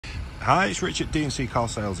Hi, it's Rich at D&C Car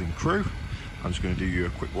Sales in Crewe. I'm just going to do you a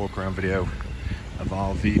quick walk around video of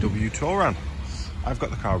our VW Touran. I've got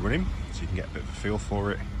the car running so you can get a bit of a feel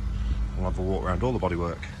for it. We'll have a walk around all the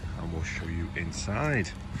bodywork and we'll show you inside.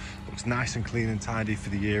 Looks nice and clean and tidy for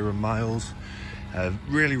the year and miles.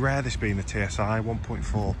 Really rare, this being the TSI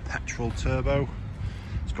 1.4 petrol turbo.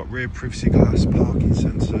 It's got rear privacy glass, parking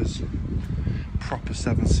sensors, proper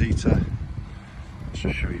 7-seater. Let's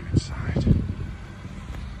just show you inside.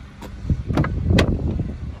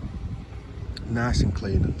 Nice and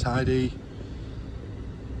clean and tidy.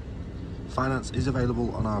 Finance is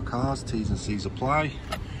available on our cars, T's and C's apply.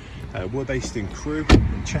 We're based in Crewe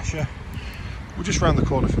in Cheshire. We're just round the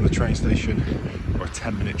corner from the train station, or a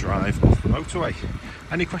 10-minute drive off the motorway.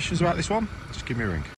 Any questions about this one? Just give me a ring.